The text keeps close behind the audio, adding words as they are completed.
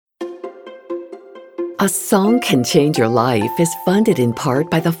A Song Can Change Your Life is funded in part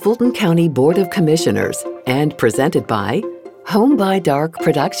by the Fulton County Board of Commissioners and presented by Home by Dark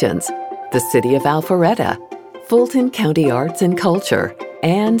Productions, the City of Alpharetta, Fulton County Arts and Culture,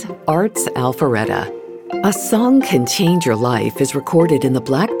 and Arts Alpharetta. A Song Can Change Your Life is recorded in the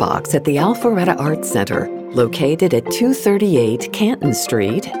Black Box at the Alpharetta Arts Center, located at 238 Canton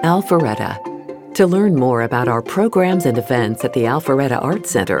Street, Alpharetta. To learn more about our programs and events at the Alpharetta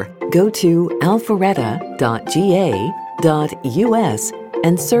Arts Center, go to alpharetta.ga.us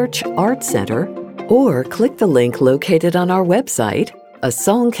and search Arts Center, or click the link located on our website,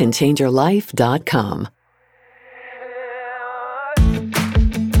 asongcanchangeyourlife.com.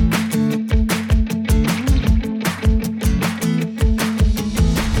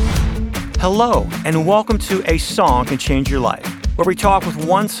 Hello, and welcome to A Song Can Change Your Life, where we talk with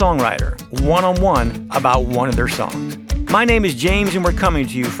one songwriter, one-on-one, about one of their songs. My name is James, and we're coming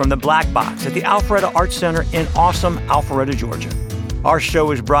to you from the Black Box at the Alpharetta Arts Center in awesome Alpharetta, Georgia. Our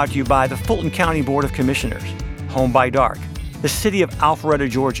show is brought to you by the Fulton County Board of Commissioners, Home by Dark, the City of Alpharetta,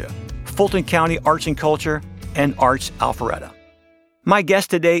 Georgia, Fulton County Arts and Culture, and Arts Alpharetta. My guest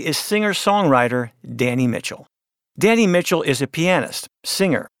today is singer-songwriter Danny Mitchell. Danny Mitchell is a pianist,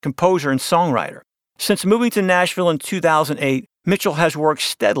 singer, composer, and songwriter. Since moving to Nashville in 2008, Mitchell has worked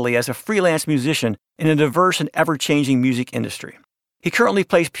steadily as a freelance musician in a diverse and ever-changing music industry. He currently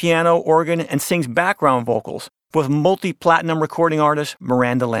plays piano, organ, and sings background vocals with multi-platinum recording artist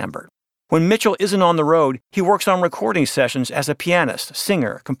Miranda Lambert. When Mitchell isn't on the road, he works on recording sessions as a pianist,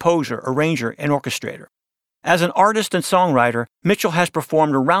 singer, composer, arranger, and orchestrator. As an artist and songwriter, Mitchell has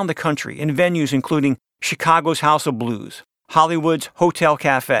performed around the country in venues including Chicago's House of Blues, Hollywood's Hotel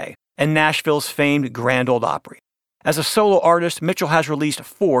Cafe, and Nashville's famed Grand Ole Opry. As a solo artist, Mitchell has released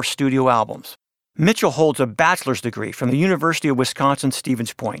 4 studio albums. Mitchell holds a bachelor's degree from the University of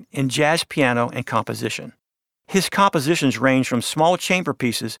Wisconsin-Stevens Point in jazz piano and composition. His compositions range from small chamber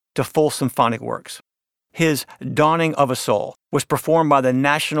pieces to full symphonic works. His Dawning of a Soul was performed by the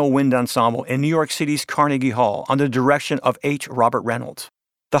National Wind Ensemble in New York City's Carnegie Hall under the direction of H. Robert Reynolds.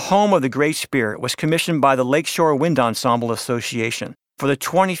 The Home of the Great Spirit was commissioned by the Lakeshore Wind Ensemble Association for the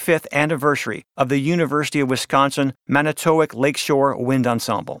 25th anniversary of the University of Wisconsin Manitowoc Lakeshore Wind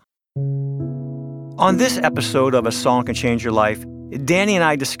Ensemble. On this episode of A Song Can Change Your Life, Danny and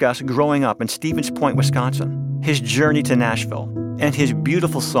I discuss growing up in Stevens Point, Wisconsin, his journey to Nashville, and his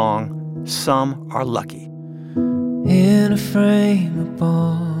beautiful song, Some Are Lucky. In a frame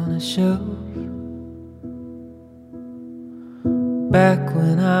upon a shelf, back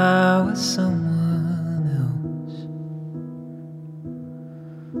when I was someone else,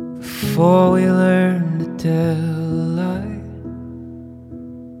 before we learned to tell a lie,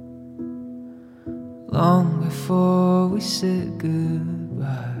 long before we said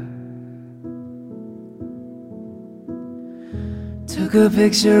goodbye. Took a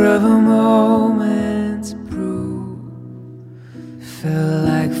picture of a moment to prove it felt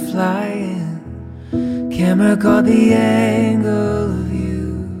like flying. Camera caught the angle of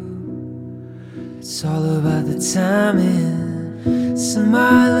you. It's all about the timing. Some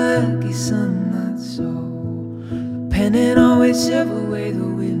are lucky, some not so. Depending on whichever way the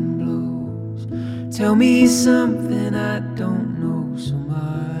wind blows. Tell me something I don't know. Some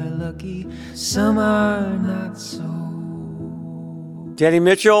are lucky, some are not so. Danny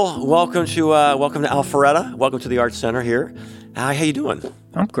Mitchell, welcome to Alpharetta. Welcome to the Arts Center here. How you doing?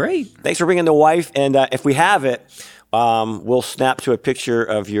 I'm great. Thanks for bringing the wife. And if we have it, we'll snap to a picture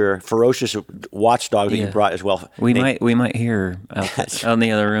of your ferocious watchdog that you brought as well. We might hear out in the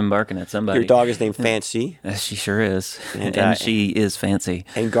other room barking at somebody. Your dog is named Fancy. She sure is, and she is fancy.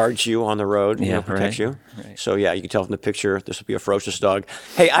 And guards you on the road. Protects you. Right. So yeah, you can tell from the picture this will be a ferocious dog.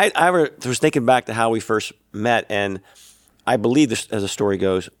 Hey, I was thinking back to how we first met, and I believe this, as the story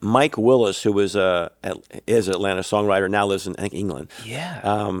goes, Mike Willis, who is an Atlanta songwriter, now lives in, I think, England.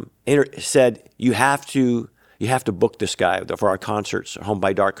 Yeah. Said you have to book this guy for our concerts, Home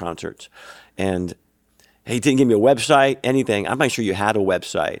by Dark concerts, and he didn't give me a website, anything. I'm not sure you had a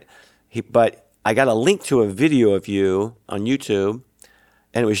website, but I got a link to a video of you on YouTube,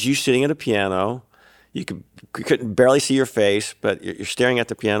 and it was you sitting at a piano. You couldn't barely see your face, but you're staring at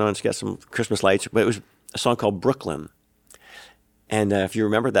the piano, and it's got some Christmas lights. But it was a song called Brooklyn. And if you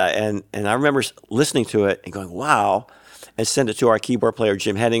remember that, and I remember listening to it and going, wow, and sent it to our keyboard player,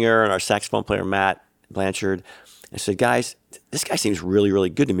 Jim Henninger, and our saxophone player, Matt Blanchard, and said, guys, this guy seems really, really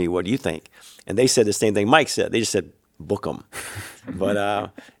good to me. What do you think? And they said the same thing Mike said. They just said, book him.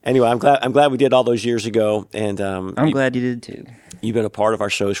 But anyway, I'm glad we did all those years ago. And I'm glad you did too. You've been a part of our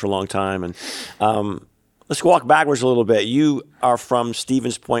shows for a long time. And Let's walk backwards a little bit. You are from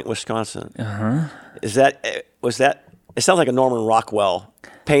Stevens Point, Wisconsin. Uh-huh. Was that? It sounds like a Norman Rockwell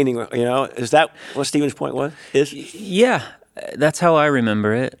painting. Is that what Stevens Point is? Yeah, that's how I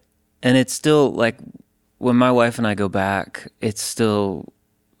remember it. And it's still like when my wife and I go back, it still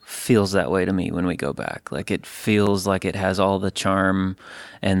feels that way to me when we go back. Like it feels like it has all the charm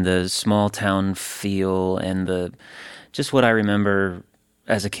and the small town feel and just what I remember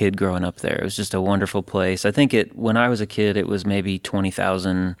as a kid growing up there. It was just a wonderful place. I think when I was a kid, it was maybe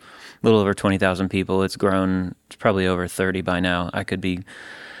 20,000, a little over 20,000 people. It's grown, it's probably over 30 by now. I could be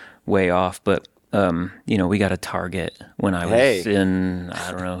way off, but we got a Target when I was in,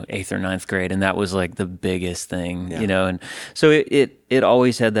 I don't know, 8th or 9th grade, and that was like the biggest thing, and so it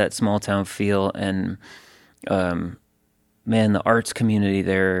always had that small town feel, and man, the arts community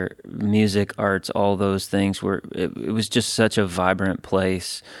there, music, arts, all those things it was just such a vibrant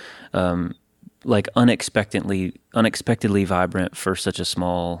place, like unexpectedly vibrant for such a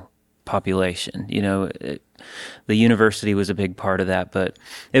small population. The university was a big part of that, but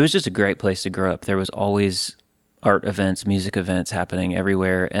it was just a great place to grow up. There was always art events, music events happening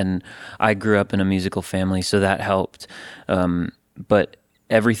everywhere, and I grew up in a musical family, so that helped. But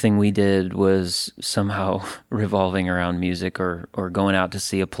everything we did was somehow revolving around music or going out to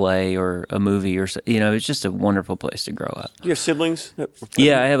see a play or a movie or it's just a wonderful place to grow up. Do you have siblings?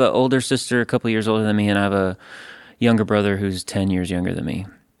 Yeah, I have an older sister a couple years older than me, and I have a younger brother who's 10 years younger than me.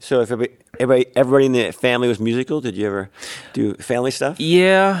 So if everybody in the family was musical, did you ever do family stuff?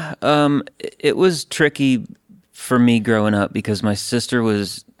 Yeah, it was tricky for me growing up because my sister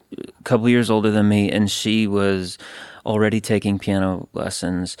was a couple years older than me, and she was already taking piano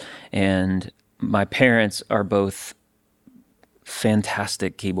lessons, and my parents are both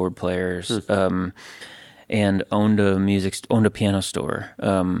fantastic keyboard players, and owned a piano store.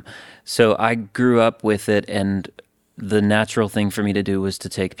 So I grew up with it, and the natural thing for me to do was to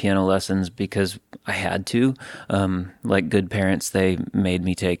take piano lessons because I had to. Like good parents, they made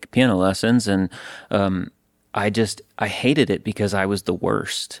me take piano lessons, and I hated it because I was the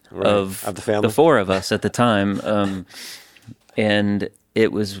worst of the family, the four of us at the time, and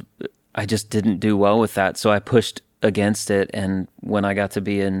I just didn't do well with that. So I pushed against it, and when I got to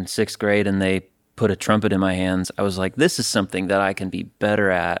be in 6th grade and they put a trumpet in my hands, I was like, this is something that I can be better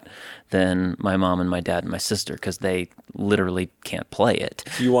at than my mom and my dad and my sister, because they literally can't play it.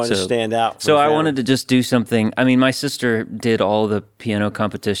 You wanted to stand out. So I wanted to just do something. I mean, my sister did all the piano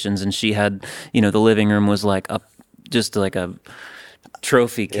competitions, and she had, the living room was like just like a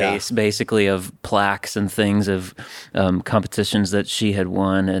trophy case, basically, of plaques and things of competitions that she had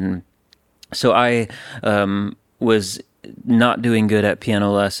won. And so I was not doing good at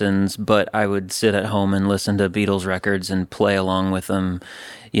piano lessons, but I would sit at home and listen to Beatles records and play along with them.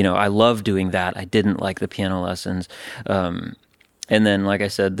 I loved doing that. I didn't like the piano lessons. And then, like I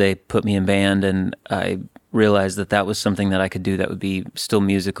said, they put me in band, and I realized that was something that I could do that would be still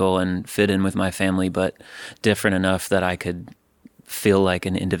musical and fit in with my family, but different enough that I could feel like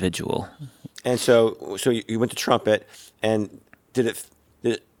an individual. And so you went to trumpet, and did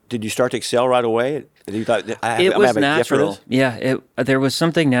you start to excel right away? You thought it was natural. Yeah, there was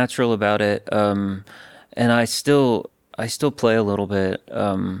something natural about it, and I still play a little bit,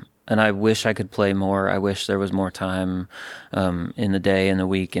 and I wish I could play more. I wish there was more time in the day, in the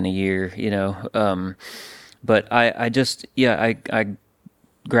week, in a year, But I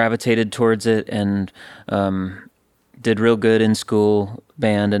gravitated towards it, and did real good in school,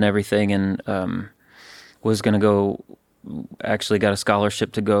 band and everything, and was going to go. Actually got a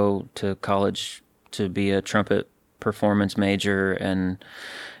scholarship to go to college to be a trumpet performance major, and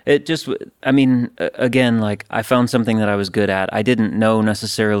it just, again, like I found something that I was good at. I didn't know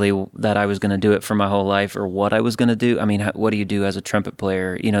necessarily that I was going to do it for my whole life or what I was going to do. I mean, what do you do as a trumpet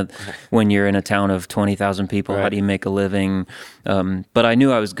player? When you're in a town of 20,000 people, How do you make a living? But I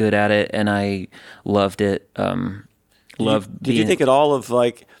knew I was good at it, and I loved it. Did you think at all of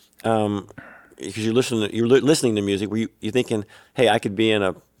like, because you're listening to music, were you thinking, hey, I could be in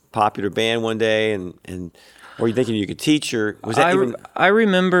a popular band one day, and or you thinking you could teach, or was that I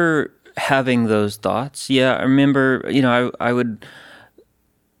remember having those thoughts. Yeah, I remember, I would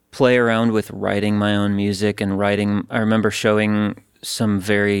play around with writing my own music and writing. I remember showing some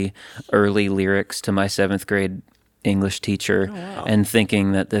very early lyrics to my 7th grade English teacher, and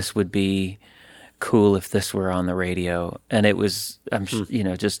thinking that this would be cool if this were on the radio. And it was,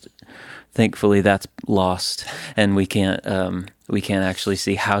 just thankfully that's lost, and we can't actually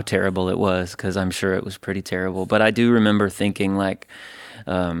see how terrible it was, because I'm sure it was pretty terrible. But I do remember thinking like,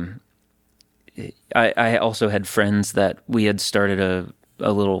 I also had friends that we had started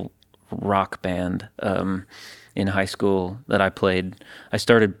a little rock band in high school that I played. I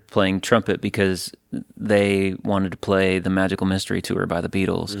started playing trumpet because they wanted to play the Magical Mystery Tour by the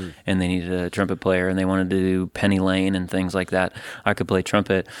Beatles, and they needed a trumpet player, and they wanted to do Penny Lane and things like that. I could play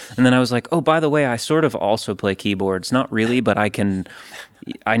trumpet. And then I was like, oh, by the way, I sort of also play keyboards. Not really, but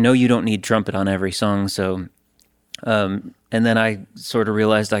I know you don't need trumpet on every song, so... and then I sort of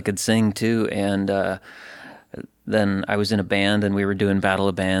realized I could sing too, and then I was in a band, and we were doing Battle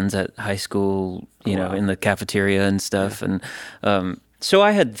of Bands at high school, you know, in the cafeteria and stuff. And so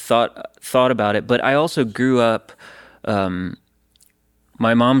I had thought about it, but I also grew up. My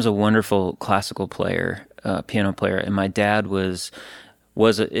mom's a wonderful classical player, piano player, and my dad is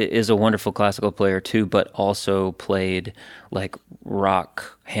a wonderful classical player too, but also played like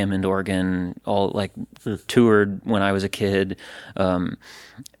rock, Hammond organ, all like toured when I was a kid.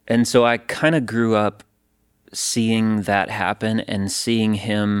 And so I kind of grew up seeing that happen and seeing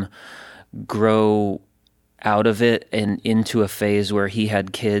him grow out of it and into a phase where he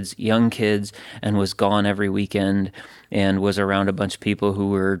had kids, young kids, and was gone every weekend and was around a bunch of people who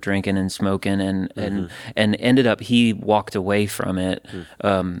were drinking and smoking and ended up, he walked away from it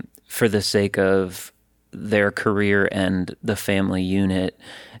for the sake of their career and the family unit.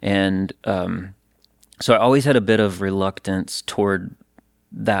 And so I always had a bit of reluctance toward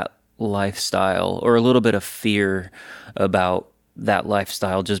that lifestyle, or a little bit of fear about that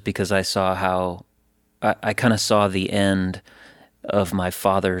lifestyle, just because I saw how I kind of saw the end of my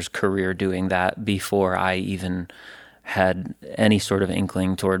father's career doing that before I even had any sort of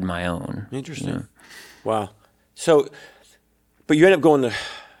inkling toward my own. Interesting. You know? Wow. So, but you ended up going to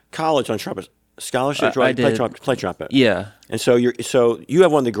college on trumpet scholarship, right? I did. Play trumpet. Yeah. And so you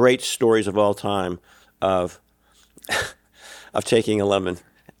have one of the great stories of all time of taking a lemon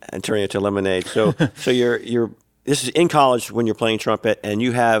and turning it to lemonade. So you're this is in college when you're playing trumpet, and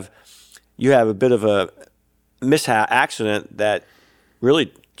you have a bit of a accident that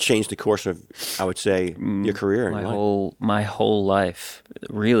really changed the course of, I would say, your career. My whole life,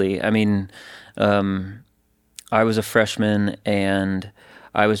 really. I mean, I was a freshman, and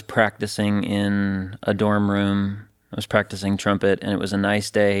I was practicing in a dorm room. I was practicing trumpet, and it was a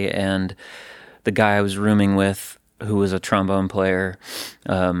nice day, and the guy I was rooming with, who was a trombone player,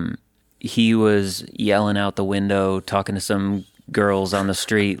 he was yelling out the window, talking to some girls on the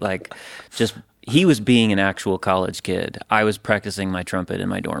street, like he was being an actual college kid. I was practicing my trumpet in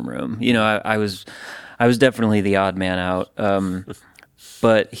my dorm room. You know, I was definitely the odd man out.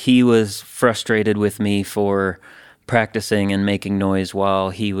 But he was frustrated with me for practicing and making noise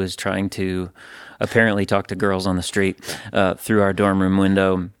while he was trying to apparently talk to girls on the street through our dorm room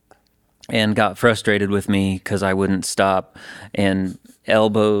window, and got frustrated with me because I wouldn't stop, and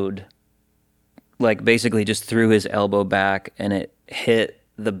elbowed, like basically just threw his elbow back, and it hit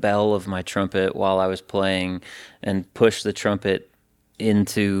the bell of my trumpet while I was playing and pushed the trumpet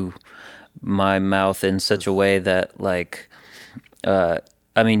into my mouth in such a way that, like, I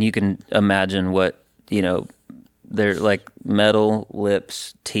mean, you can imagine what, you know, they're like metal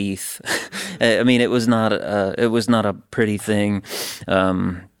lips, teeth. I mean, it was not a pretty thing.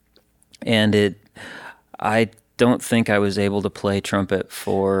 And I don't think I was able to play trumpet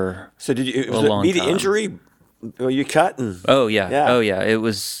for So did you? a long Was it time. the injury? Were you cut? Oh yeah. It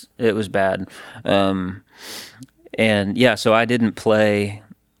was bad. And yeah, so I didn't play.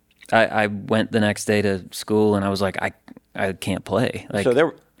 I went the next day to school, and I was like, I can't play. Like,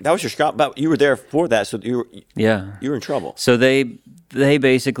 So that was your Scott, but you were there for that, so you were in trouble. So they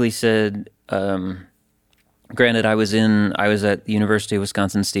basically said. Granted, I was at the University of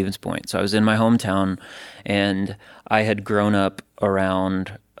Wisconsin Stevens Point, so I was in my hometown, and I had grown up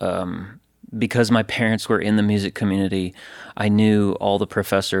around, because my parents were in the music community, I knew all the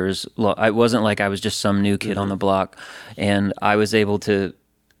professors. I wasn't like I was just some new kid on the block, and I was able to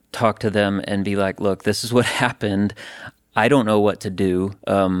talk to them and be like, look, this is what happened. I don't know what to do.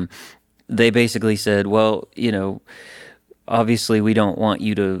 They basically said, well, you know, obviously we don't want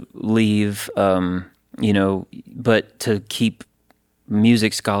you to leave, you know, but to keep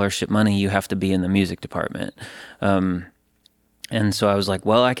music scholarship money, you have to be in the music department. And so I was like,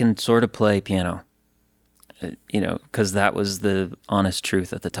 well, I can sort of play piano, you know, because that was the honest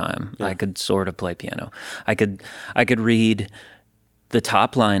truth at the time. Yeah. I could sort of play piano. I could read the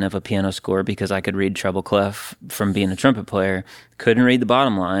top line of a piano score because I could read treble clef from being a trumpet player. Couldn't read the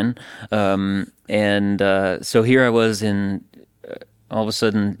bottom line. So here I was all of a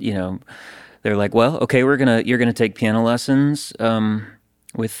sudden, you know, they're like, well, okay, you're gonna take piano lessons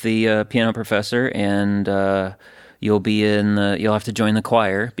with the piano professor, and you'll have to join the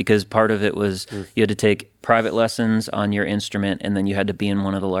choir, because part of it was you had to take private lessons on your instrument, and then you had to be in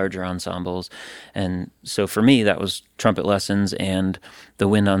one of the larger ensembles. And so for me, that was trumpet lessons and the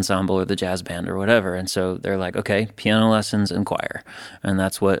wind ensemble or the jazz band or whatever. And so they're like, okay, piano lessons and choir. And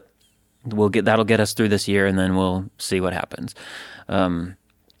that's what that'll get us through this year, and then we'll see what happens.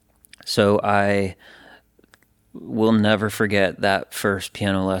 So I will never forget that first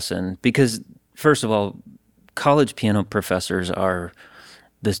piano lesson, because first of all, college piano professors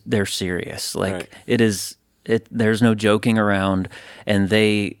they're serious. Like there's no joking around, and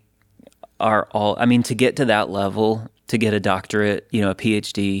they are all, I mean, to get to that level, to get a doctorate, a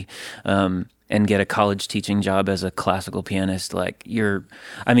PhD, and get a college teaching job as a classical pianist,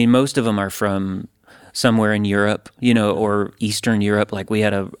 most of them are from somewhere in Europe, or Eastern Europe. Like we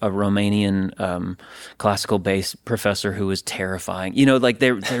had a Romanian classical bass professor who was terrifying.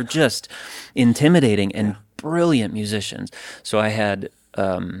 They're just intimidating and brilliant musicians. So I had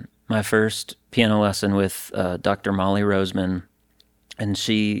my first piano lesson with Dr. Molly Roseman, and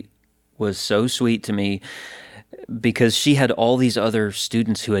she was so sweet to me, because she had all these other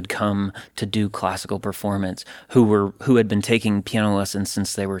students who had come to do classical performance who had been taking piano lessons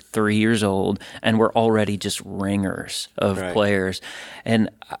since they were 3 years old and were already just ringers of players. And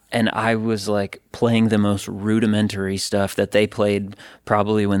I was like playing the most rudimentary stuff that they played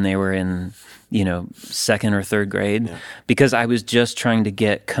probably when they were in, second or third grade, because I was just trying to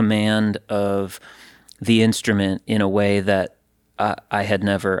get command of the instrument in a way that I had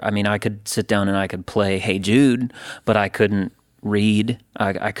never. I mean, I could sit down and I could play Hey Jude, but I couldn't read.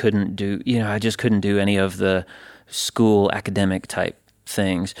 I couldn't do, I just couldn't do any of the school academic type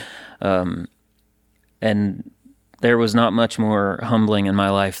things. And there was not much more humbling in my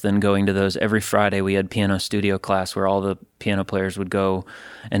life than going to those. Every Friday we had piano studio class where all the piano players would go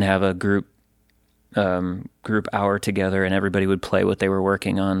and have a group hour together, and everybody would play what they were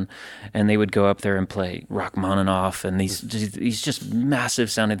working on, and they would go up there and play Rachmaninoff and these just massive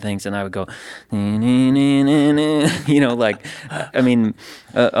sounding things, and I would go,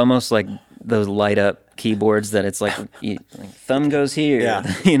 almost like those light up keyboards that it's like, thumb goes here,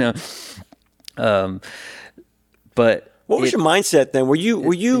 but what was your mindset then? Were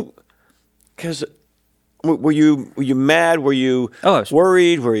you because were you mad? Were you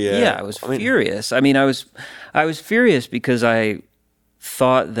worried? Were you? Yeah, I was furious. I was furious because I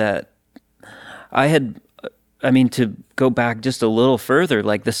thought that I had. To go back just a little further,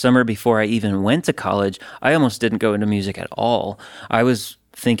 like the summer before I even went to college, I almost didn't go into music at all. I was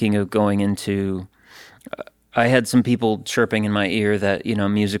thinking of going into. I had some people chirping in my ear that,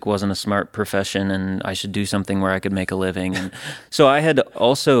 music wasn't a smart profession and I should do something where I could make a living. And so I had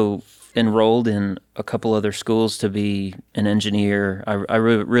also enrolled in a couple other schools to be an engineer. I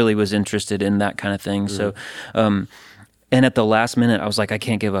really was interested in that kind of thing. Mm-hmm. So, and at the last minute, I was like, I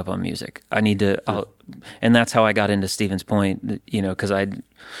can't give up on music. I need to, and that's how I got into Stevens Point, because I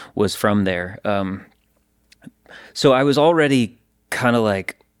was from there. So I was already kind of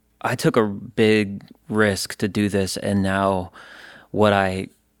like, I took a big risk to do this, and now what I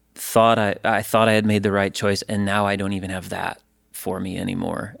thought I thought I had made the right choice, and now I don't even have that for me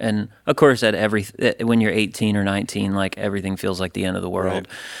anymore. And of course, when you're 18 or 19, like everything feels like the end of the world.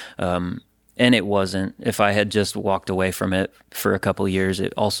 Right. And it wasn't. If I had just walked away from it for a couple of years,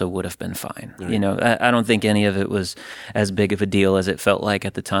 it also would have been fine. Right. I don't think any of it was as big of a deal as it felt like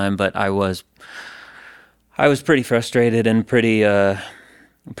at the time, but I was pretty frustrated and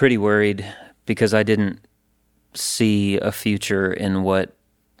pretty worried because I didn't see a future in what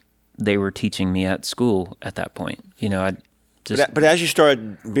they were teaching me at school at that point. But as you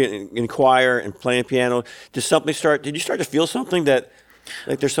started being in choir and playing piano, did you start to feel something that,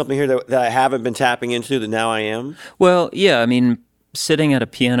 like, there's something here that I haven't been tapping into that now I am? Well, yeah, sitting at a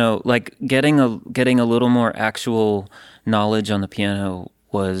piano, like getting a little more actual knowledge on the piano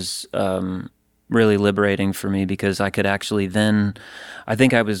was really liberating for me, because I could actually then, I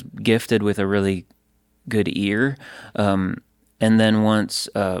think I was gifted with a really good ear. And then once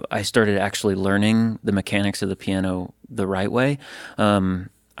I started actually learning the mechanics of the piano the right way,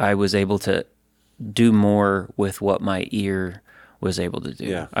 I was able to do more with what my ear was able to do.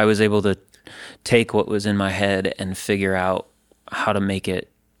 Yeah. I was able to take what was in my head and figure out how to make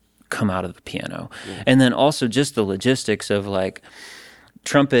it come out of the piano. Yeah. And then also just the logistics of, like,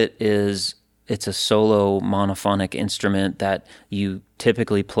 trumpet it's a solo monophonic instrument that you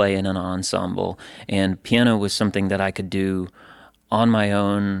typically play in an ensemble, and piano was something that I could do on my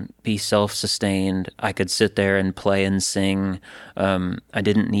own, be self-sustained. I could sit there and play and sing. I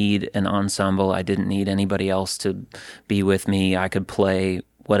didn't need an ensemble. I didn't need anybody else to be with me. I could play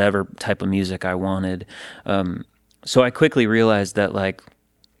whatever type of music I wanted. So I quickly realized that, like,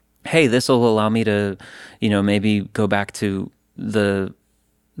 hey, this will allow me to, maybe go back to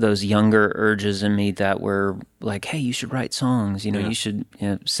those younger urges in me that were like, hey, you should write songs, you should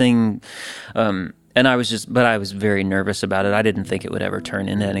sing. And I was very nervous about it. I didn't think it would ever turn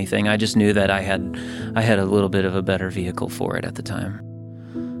into anything. I just knew that I had a little bit of a better vehicle for it at the time.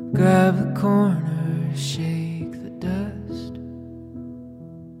 Grab the corner, shake the dust.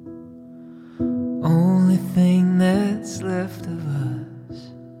 Only thing that's left of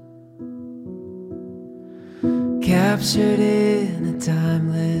us, captured in a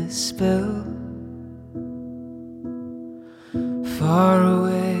timeless spell, far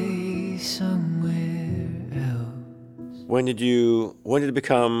away somewhere else. When did it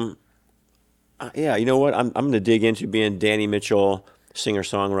become, you know what, I'm going to dig into being Danny Mitchell,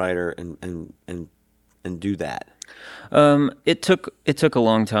 singer-songwriter, and do that? It took a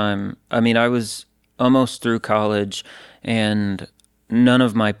long time. I mean, I was almost through college, and none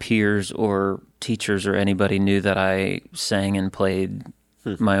of my peers or teachers or anybody knew that I sang and played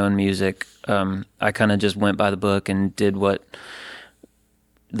my own music. I kind of just went by the book and did what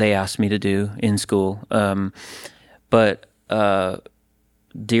they asked me to do in school. But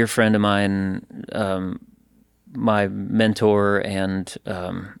dear friend of mine, my mentor, and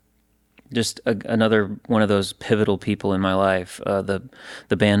just another one of those pivotal people in my life, the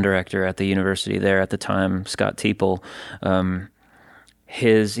band director at the university there at the time, Scott Teeple.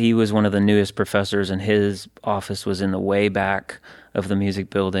 He was one of the newest professors, and his office was in the way back of the music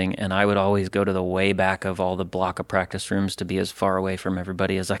building, and I would always go to the way back of all the block of practice rooms to be as far away from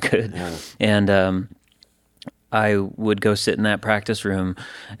everybody as I could. Yeah. And I would go sit in that practice room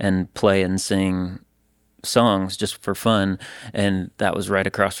and play and sing songs just for fun, and that was right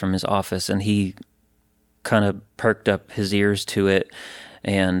across from his office, and he kind of perked up his ears to it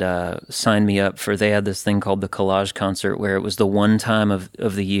and signed me up they had this thing called the Collage Concert, where it was the one time of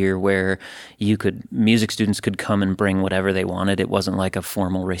the year where music students could come and bring whatever they wanted. It wasn't like a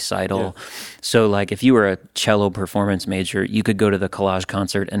formal recital. Yeah. So like if you were a cello performance major, you could go to the Collage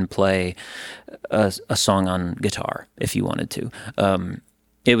Concert and play a song on guitar if you wanted to.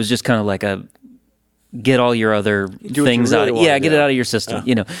 It was just kind of like a get all your other things out. Get it out of your system,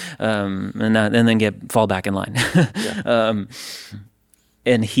 and then fall back in line. Yeah.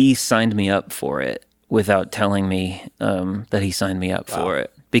 And he signed me up for it without telling me that he signed me up for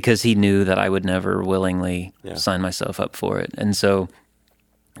it, because he knew that I would never willingly sign myself up for it. And so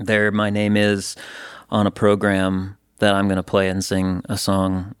there my name is on a program that I'm going to play and sing a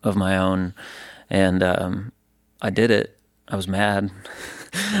song of my own. And I did it. I was mad.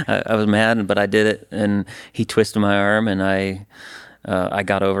 I was mad, but I did it. And he twisted my arm, and I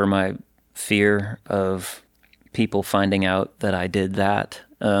got over my fear of people finding out that I did that,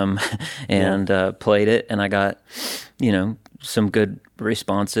 and played it, and I got, some good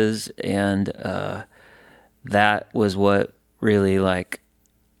responses, and that was what really like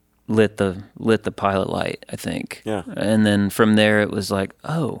lit the pilot light, I think. Yeah. And then from there it was like,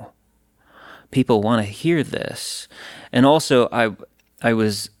 oh, people want to hear this. And also I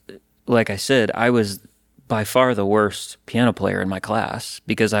was, like I said, I was by far the worst piano player in my class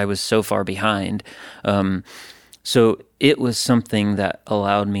because I was so far behind. So it was something that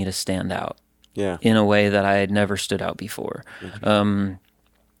allowed me to stand out in a way that I had never stood out before.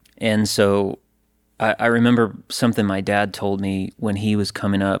 And so I remember something my dad told me when he was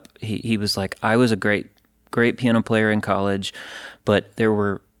coming up. He was like, I was a great piano player in college, but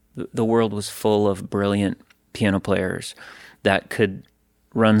the world was full of brilliant piano players that could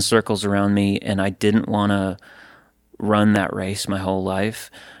run circles around me, and I didn't want to run that race my whole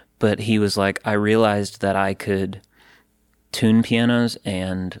life. But he was like, I realized that I could tune pianos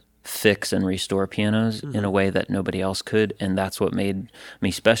and fix and restore pianos in a way that nobody else could, and that's what made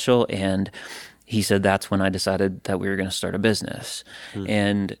me special. And he said that's when I decided that we were going to start a business.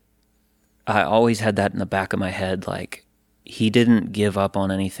 And I always had that in the back of my head, like, he didn't give up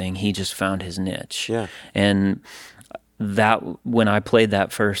on anything. He just found his niche. Yeah. And that, when I played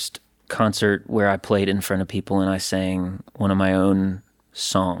that first concert where I played in front of people and I sang one of my own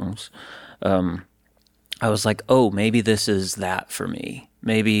songs, I was like, oh, maybe this is that for me.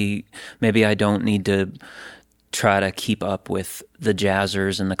 Maybe I don't need to try to keep up with the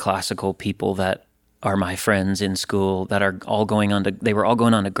jazzers and the classical people that are my friends in school that are all they were all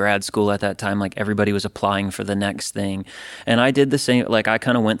going on to grad school at that time. Like, everybody was applying for the next thing. And I did the same. Like, I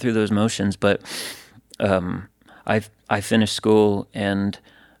kind of went through those motions, but I finished school, and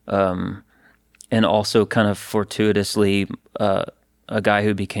also kind of fortuitously, a guy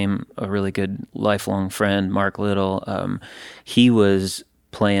who became a really good lifelong friend, Mark Little, he was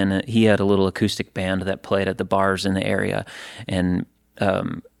playing. He had a little acoustic band that played at the bars in the area, and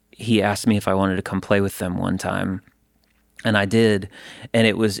he asked me if I wanted to come play with them one time, and I did, and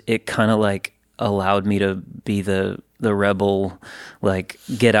it kind of like allowed me to be the rebel, like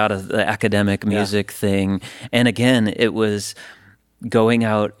get out of the academic music thing. And again, it was going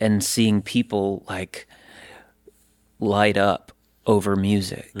out and seeing people like light up over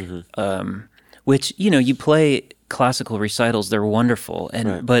music, which, you know, you play classical recitals, they're wonderful,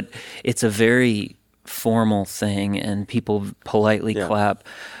 and but it's a very formal thing, and people politely clap,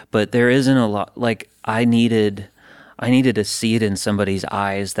 but there isn't a lot. Like I needed to see it in somebody's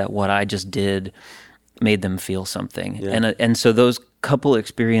eyes that what I just did made them feel something, and so those couple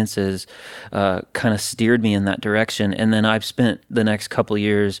experiences kind of steered me in that direction. And then I've spent the next couple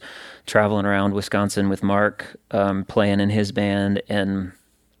years traveling around Wisconsin with Mark, playing in his band and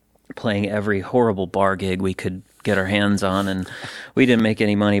playing every horrible bar gig we could get our hands on, and we didn't make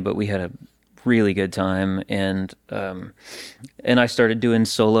any money, but we had a really good time. And I started doing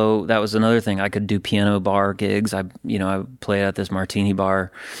solo. That was another thing. I could do piano bar gigs. I played at this martini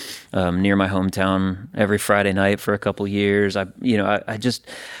bar near my hometown every Friday night for a couple years. I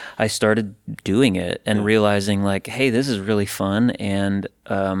started doing it and realizing like, hey, this is really fun, and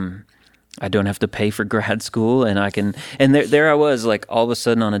I don't have to pay for grad school, and I can. And there I was, like all of a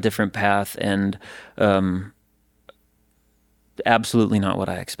sudden on a different path, and absolutely not what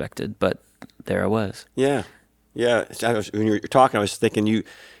I expected, but there I was. Yeah. When you were talking, I was thinking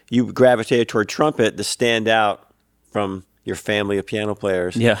you gravitated toward trumpet to stand out from your family of piano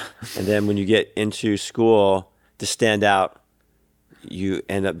players. Yeah. And then when you get into school to stand out, you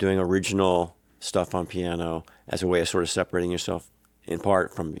end up doing original stuff on piano as a way of sort of separating yourself in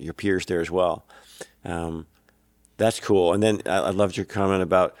part from your peers there as well. That's cool. And then I loved your comment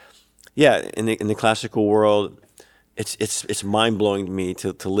about, in the classical world, it's mind blowing to me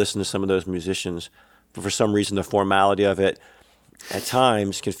to listen to some of those musicians. But for some reason, the formality of it at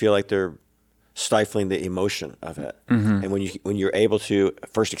times can feel like they're stifling the emotion of it. Mm-hmm. And when you're able to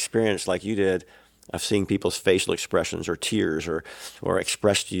first experience, like you did, of seeing people's facial expressions or tears or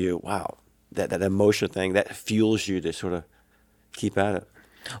express to you, wow, that emotion thing that fuels you to sort of keep at it.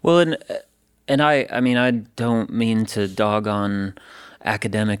 Well, and I mean, I don't mean to dog on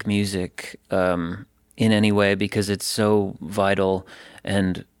academic music in any way, because it's so vital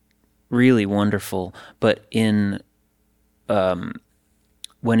and really wonderful. But when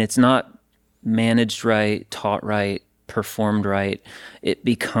it's not managed right, taught right, performed right, it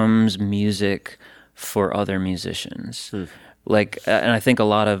becomes music for other musicians. Like, and I think a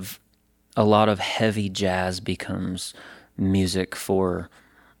lot of heavy jazz becomes music for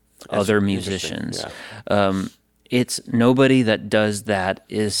other musicians. Yeah. It's nobody that does that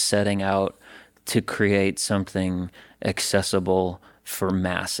is setting out to create something accessible for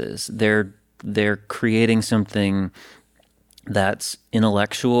masses. They're creating something that's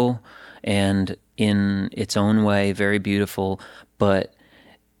intellectual and in its own way very beautiful, but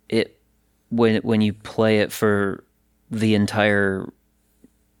when you play it for the entire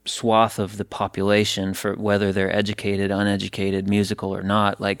swath of the population, for whether they're educated, uneducated, musical or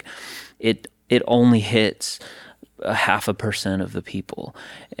not, like it only hits 0.5% of the people.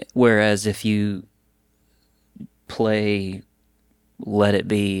 Whereas if you play Let It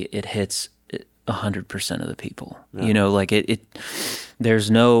Be, it hits 100% of the people. Yeah. You know, like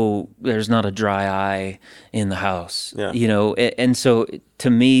there's not a dry eye in the house. Yeah. You know, and so to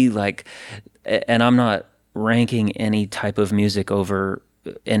me, like, and I'm not ranking any type of music over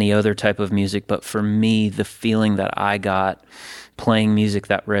any other type of music, but for me, the feeling that I got playing music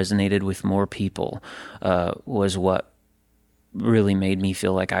that resonated with more people was what really made me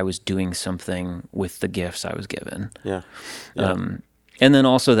feel like I was doing something with the gifts I was given. Yeah. And then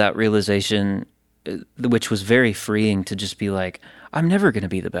also that realization, which was very freeing, to just be like, I'm never going to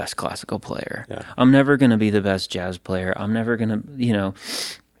be the best classical player. Yeah. I'm never going to be the best jazz player. I'm never going to, you know,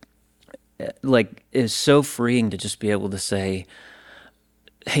 like, it's so freeing to just be able to say,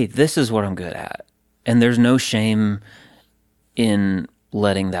 hey, this is what I'm good at. And there's no shame in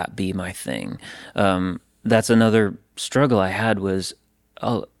letting that be my thing. That's another struggle I had, was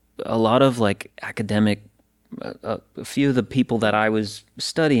a lot of like academic, a few of the people that I was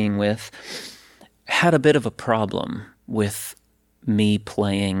studying with had a bit of a problem with me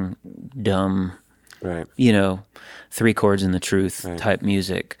playing dumb, right, you know, 3 chords in the truth type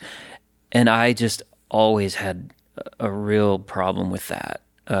music. And I just always had a real problem with that.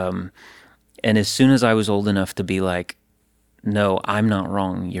 And as soon as I was old enough to be like, no, I'm not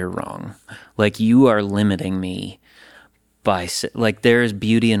wrong, you're wrong. Like, you are limiting me by, like, there is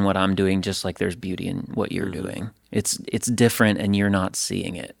beauty in what I'm doing, just like there's beauty in what you're doing. It's different, and you're not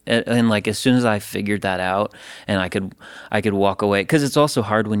seeing it. And like as soon as I figured that out, and I could walk away, because it's also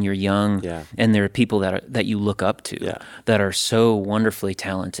hard when you're young, and there are people that you look up to that are so wonderfully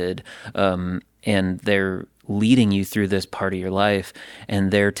talented, and they're leading you through this part of your life,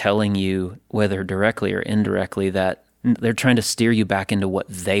 and they're telling you, whether directly or indirectly, that they're trying to steer you back into what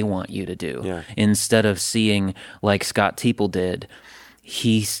they want you to do, instead of seeing, like Scott Teeple did.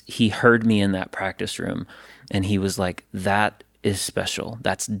 He heard me in that practice room, and he was like, that is special.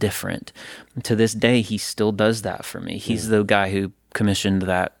 That's different. To this day, he still does that for me. He's the guy who commissioned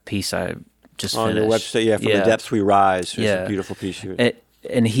that piece I just on finished. On the website, From the Depths We Rise. It's a beautiful piece.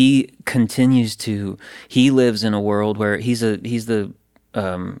 And he continues to, he lives in a world where he's the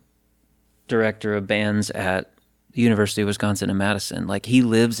director of bands at the University of Wisconsin in Madison. Like, he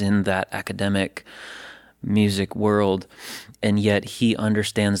lives in that academic music world, and yet he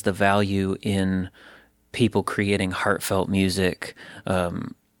understands the value in people creating heartfelt music,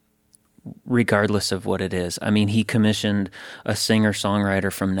 regardless of what it is. I mean, he commissioned a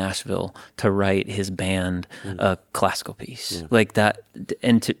singer-songwriter from Nashville to write his band a classical piece like that.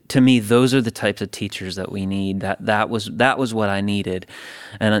 And to me, those are the types of teachers that we need. That was what I needed.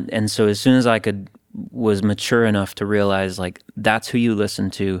 And so as soon as I was mature enough to realize, like, that's who you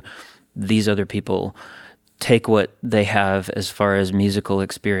listen to, these other people take what they have as far as musical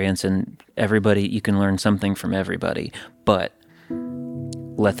experience, and everybody, you can learn something from everybody, but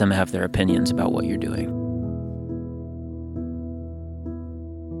let them have their opinions about what you're doing.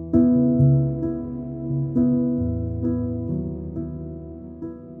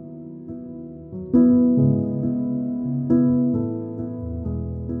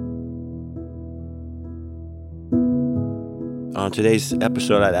 On today's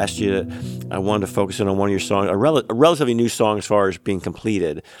episode, I wanted to focus in on one of your songs, a relatively new song as far as being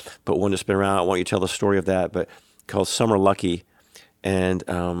completed, but one that's been around. I want you to tell the story of that, but called "Summer Lucky." And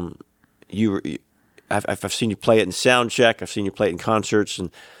I've seen you play it in sound check. I've seen you play it in concerts,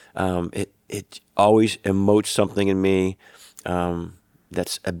 and it always emotes something in me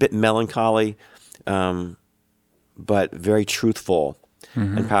that's a bit melancholy, but very truthful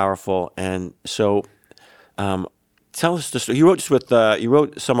and powerful. And so, tell us the story. You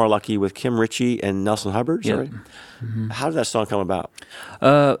wrote "Summer Lucky" with Kim Ritchie and Nelson Hubbard. Is that right? How did that song come about?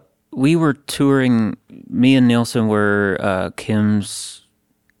 We were touring. Me and Nelson were Kim's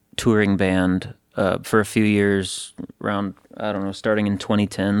touring band for a few years, around, I don't know, starting in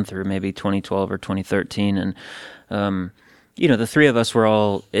 2010 through maybe 2012 or 2013. And, the three of us were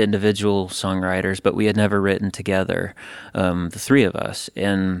all individual songwriters, but we had never written together, the three of us.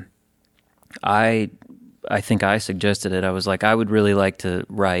 And I think I suggested it. I was like, I would really like to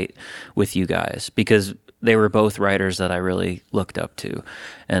write with you guys, because they were both writers that I really looked up to,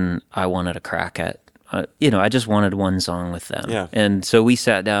 and I wanted a crack at, I just wanted one song with them. Yeah. And so we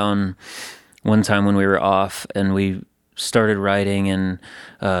sat down one time when we were off, and we started writing, and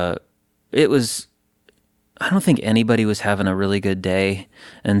it was, I don't think anybody was having a really good day.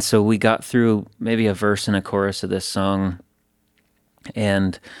 And so we got through maybe a verse and a chorus of this song,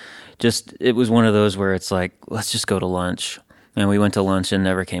 and it was one of those where it's like, let's just go to lunch. And we went to lunch and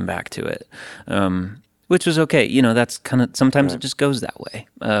never came back to it, which was okay. That's kind of, sometimes it just goes that way.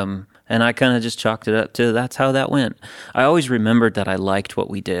 And I kind of just chalked it up to, that's how that went. I always remembered that I liked what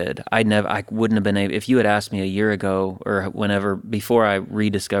we did. I wouldn't have been able, if you had asked me a year ago or whenever, before I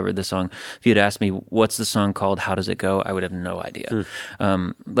rediscovered the song, if you'd asked me, what's the song called, how does it go, I would have no idea.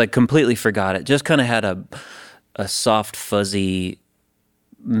 Completely forgot it. Just kind of had a soft, fuzzy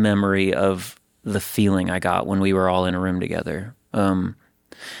memory of the feeling I got when we were all in a room together.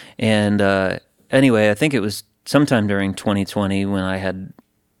 Anyway, I think it was sometime during 2020 when I had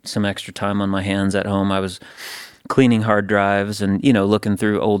some extra time on my hands at home. I was cleaning hard drives and, looking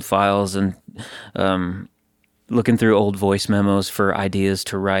through old files and looking through old voice memos for ideas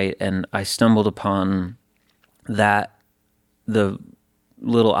to write. And I stumbled upon the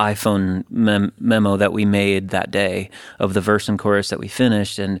little iPhone memo that we made that day of the verse and chorus that we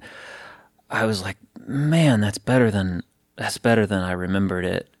finished. And I was like, man, that's better than I remembered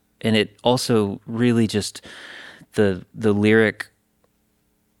it. And it also really just, the lyric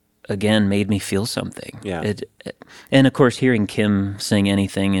again made me feel something. Yeah. And of course, hearing Kim sing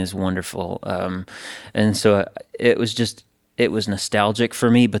anything is wonderful. And so it was nostalgic for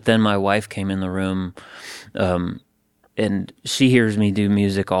me. But then my wife came in the room, and she hears me do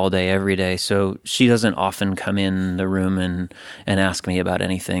music all day, every day. So she doesn't often come in the room and ask me about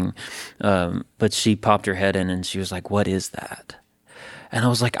anything. But she popped her head in and she was like, "What is that?" And I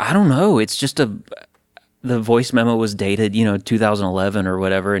was like, "I don't know. It's just the voice memo was dated, 2011 or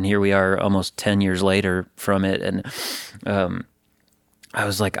whatever, and here we are almost 10 years later from it. And I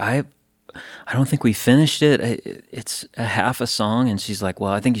was like, I don't think we finished it. It's a half a song. And she's like,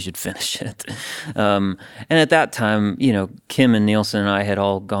 well, I think you should finish it. And at that time, Kim and Nielsen and I had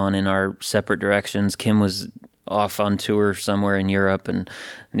all gone in our separate directions. Kim was off on tour somewhere in Europe, and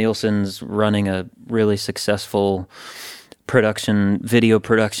Nielsen's running a really successful video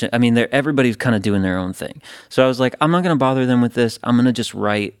production. I mean, everybody's kind of doing their own thing. So I was like, I'm not going to bother them with this. I'm going to just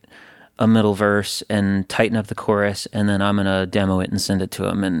write a middle verse and tighten up the chorus, and then I'm going to demo it and send it to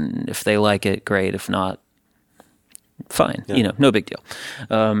them. And if they like it, great. If not, fine. Yeah. No big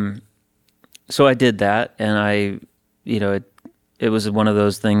deal. So I did that, and it was one of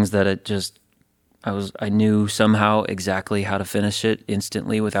those things that I knew somehow exactly how to finish it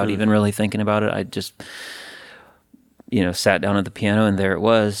instantly without even really thinking about it. I just, sat down at the piano, and there it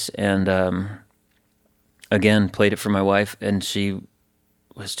was. And again, played it for my wife, and she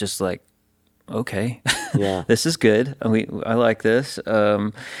was just like, okay, yeah, this is good. I like this.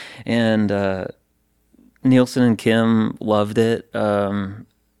 And Nielsen and Kim loved it. And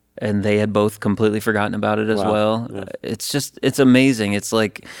they had both completely forgotten about it as well. Yeah. It's amazing. It's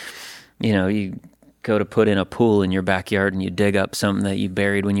like, you go to put in a pool in your backyard and you dig up something that you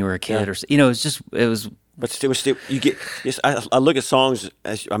buried when you were a kid, or it was. But still, you get. Yes, I look at songs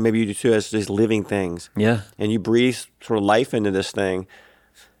as maybe you do too, as these living things. Yeah, and you breathe sort of life into this thing.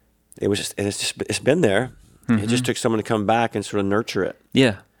 It's been there. Mm-hmm. It just took someone to come back and sort of nurture it.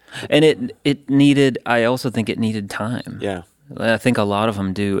 Yeah, and it needed. I also think it needed time. Yeah. I think a lot of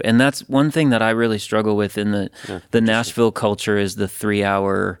them do. And that's one thing that I really struggle with in the Nashville culture is the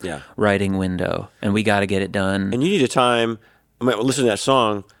 3-hour writing window. And we got to get it done. And you need a time, listen to that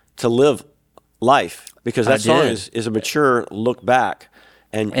song, to live life. Because that song is a mature look back.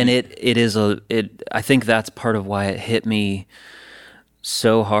 And I think that's part of why it hit me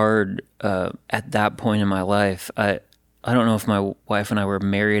so hard at that point in my life. I don't know if my wife and I were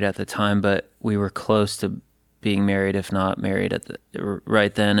married at the time, but we were close to being married, if not married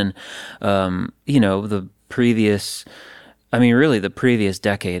right then. And, the previous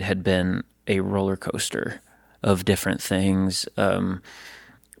decade had been a roller coaster of different things,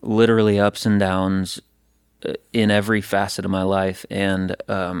 literally ups and downs in every facet of my life. And,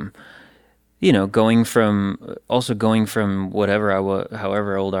 going from whatever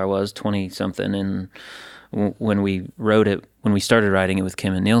however old I was, 20 something. And when we started writing it with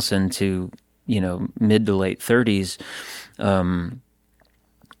Kim and Nielsen to, mid to late 30s,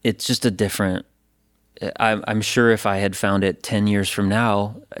 it's just a different. I'm sure if I had found it 10 years from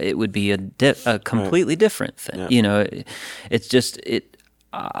now, it would be a completely different thing. Yeah. It's just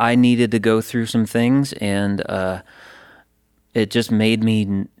I needed to go through some things, and it just made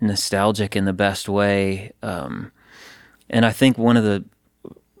me nostalgic in the best way. And I think one of the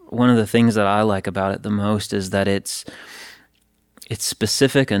things that I like about it the most is that it's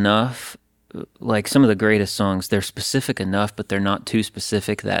specific enough. Like some of the greatest songs, they're specific enough, but they're not too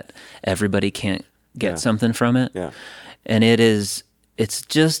specific that everybody can't get something from it. Yeah. And it's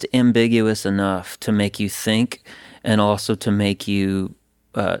just ambiguous enough to make you think, and also to make you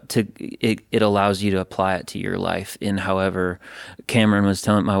it allows you to apply it to your life in however.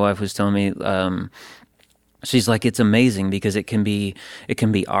 My wife was telling me, she's like, it's amazing because it can be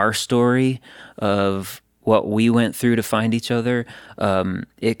our story of what we went through to find each other.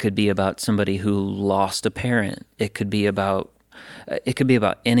 It could be about somebody who lost a parent. It could be about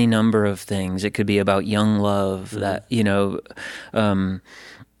any number of things. It could be about young love, that and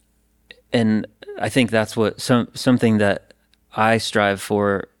I think that's what something that I strive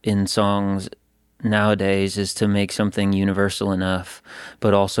for in songs nowadays is to make something universal enough,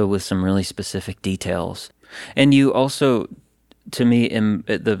 but also with some really specific details. And you also, to me, in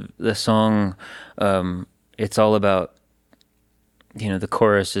the song, it's all about, the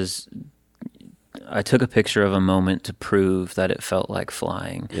chorus is, I took a picture of a moment to prove that it felt like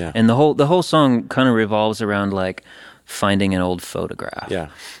flying. Yeah. And the whole song kind of revolves around like finding an old photograph. Yeah.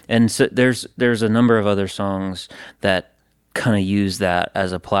 And so there's a number of other songs that kind of use that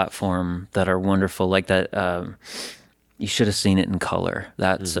as a platform that are wonderful, like that. You should have seen it in color.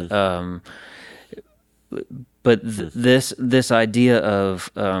 That's this idea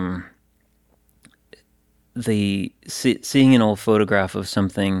of seeing an old photograph of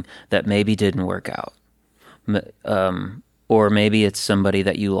something that maybe didn't work out, or maybe it's somebody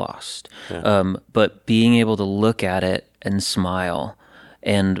that you lost, but being able to look at it and smile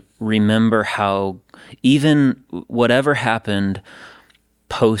and remember how even whatever happened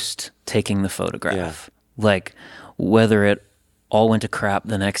post taking the photograph, like whether it all went to crap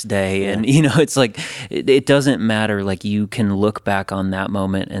the next day. And, it's like, it doesn't matter. Like, you can look back on that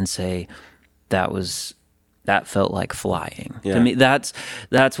moment and say, that felt like flying. Yeah. To me, that's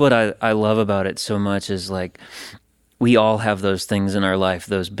what I love about it so much, is like, we all have those things in our life,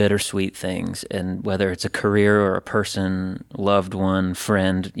 those bittersweet things. And whether it's a career or a person, loved one,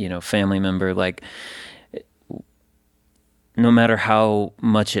 friend, family member, like, no matter how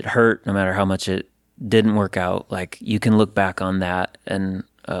much it hurt, no matter how much it didn't work out, like, you can look back on that and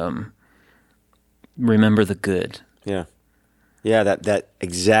remember the good. Yeah. Yeah, that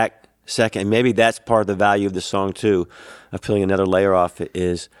exact second. And maybe that's part of the value of the song too, of peeling another layer off it,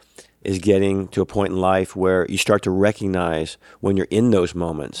 is getting to a point in life where you start to recognize when you're in those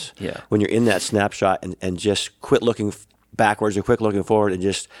moments, when you're in that snapshot, and just quit looking backwards and quit looking forward, and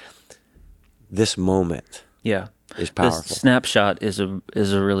just this moment. Yeah. Is powerful. The snapshot is a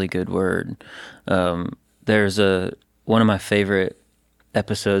really good word. There's one of my favorite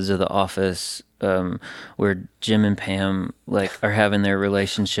episodes of The Office where Jim and Pam are having their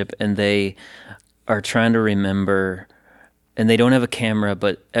relationship, and they are trying to remember, and they don't have a camera,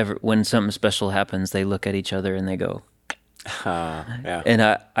 but when something special happens, they look at each other and they go. Yeah. And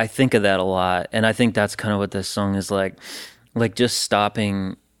I think of that a lot, and I think that's kind of what this song is like just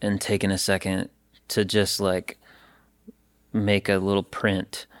stopping and taking a second to just make a little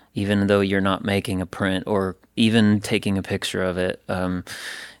print, even though you're not making a print or even taking a picture of it.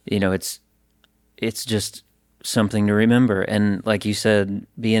 It's just something to remember. And like you said,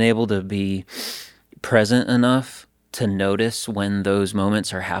 being able to be present enough to notice when those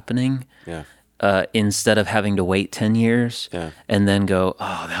moments are happening, instead of having to wait 10 years and then go,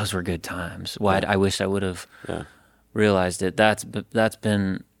 oh, those were good times. I wish I would have realized it. That's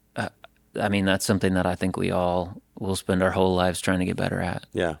been, that's something that I think we all will spend our whole lives trying to get better at.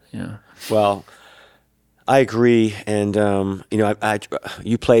 Yeah. Well, I agree, and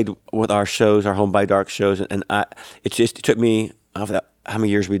you played with our shows, our Home by Dark shows, and it took me, how many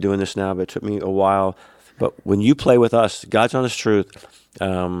years are we doing this now? But it took me a while. But when you play with us, God's honest truth,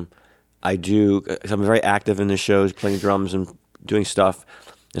 I do. I'm very active in the shows, playing drums and doing stuff.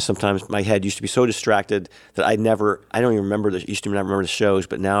 And sometimes my head used to be so distracted that I don't even remember used to not remember the shows.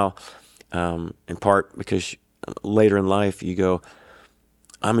 But now, in part because later in life, you go,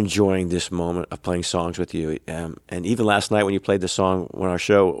 I'm enjoying this moment of playing songs with you. And even last night when you played the song on our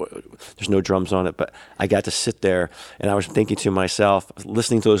show, there's no drums on it, but I got to sit there and I was thinking to myself,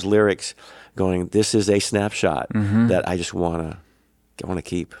 listening to those lyrics, going, this is a snapshot that I just want to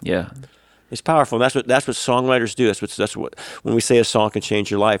keep. Yeah. It's powerful. And that's what songwriters do. That's what when we say a song can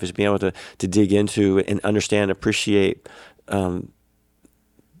change your life, is being able to dig into and understand, appreciate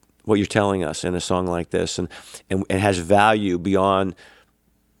what you're telling us in a song like this, and it has value beyond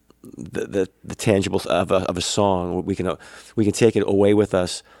the tangibles of a song. We can take it away with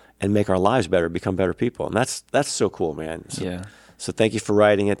us and make our lives better, become better people, and that's so cool, man. So thank you for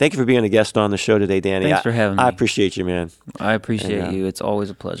writing it. Thank you for being a guest on the show today, Danny. Thanks for having me. I appreciate you, man. I appreciate you. It's always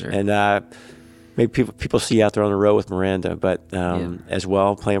a pleasure. And maybe people see you out there on the road with Miranda, but as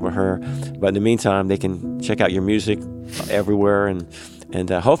well, playing with her. But in the meantime, they can check out your music everywhere, and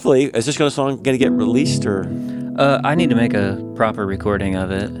hopefully, is this song going to get released, or? I need to make a proper recording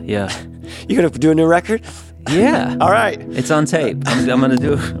of it. Yeah. You're going to do a new record? Yeah. All right. It's on tape. I'm gonna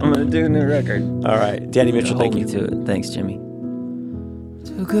do a new record. All right. Danny Mitchell, thank you. Hold me to it. Thanks, Jimmy.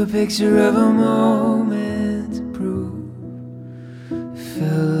 Took a picture of a moment to prove it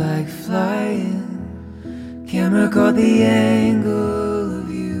felt like flying. Camera caught the angle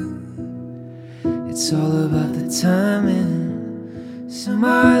of you. It's all about the timing. Some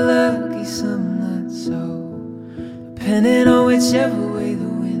are lucky, some not so. Depending on whichever way the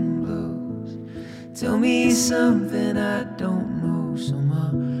wind blows. Tell me something I don't know. Some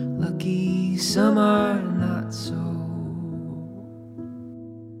are lucky, some are not so.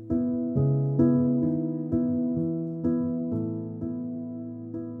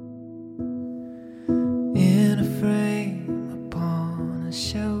 In a frame upon a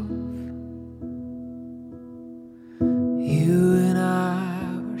shelf, you and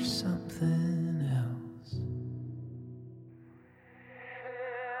I were something else.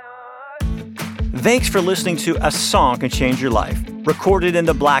 Thanks for listening to A Song Can Change Your Life, recorded in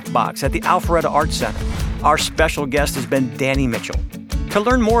the Black Box at the Alpharetta Arts Center. Our special guest has been Danny Mitchell. To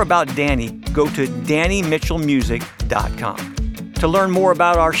learn more about Danny, go to DannyMitchellMusic.com. To learn more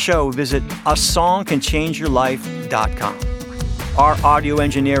about our show, visit asongcanchangeyourlife.com. Our audio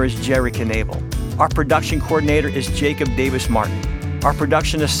engineer is Jerry Knable. Our production coordinator is Jacob Davis Martin. Our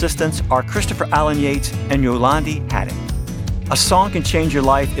production assistants are Christopher Allen Yates and Yolandi Haddock. A Song Can Change Your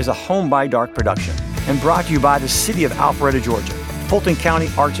Life is a Home by Dark production and brought to you by the City of Alpharetta, Georgia. Fulton County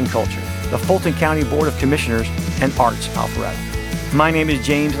Arts and Culture, the Fulton County Board of Commissioners, and Arts Alpharetta. My name is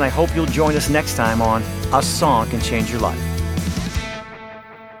James, and I hope you'll join us next time on A Song Can Change Your Life.